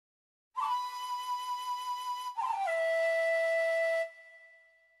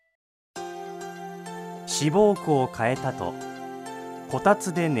志望校を変えたとこた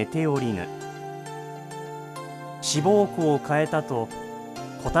つで寝ておりぬ。志望校を変えたと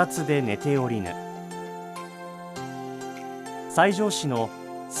こたつで寝ておりぬ。西条市の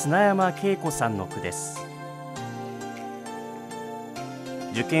砂山恵子さんの句です。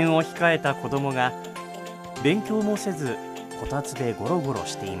受験を控えた子どもが勉強もせずこたつでゴロゴロ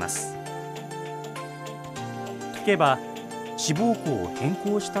しています。聞けば志望校を変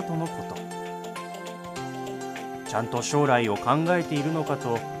更したとのこと。ちゃんと将来を考えているのか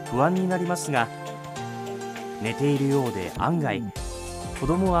と不安になりますが、寝ているようで案外子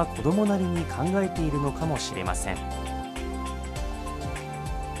どもは子どもなりに考えているのかもしれません。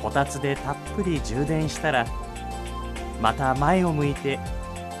こたつでたっぷり充電したらまた前を向いて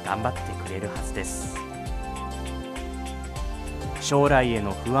頑張ってくれるはずです。将来へ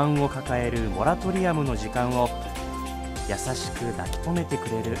の不安を抱えるモラトリアムの時間を優しく抱き留めてく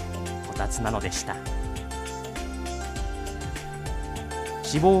れるこたつなのでした。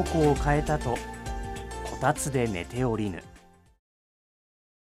志望校を変えたとこたつで寝ておりぬ。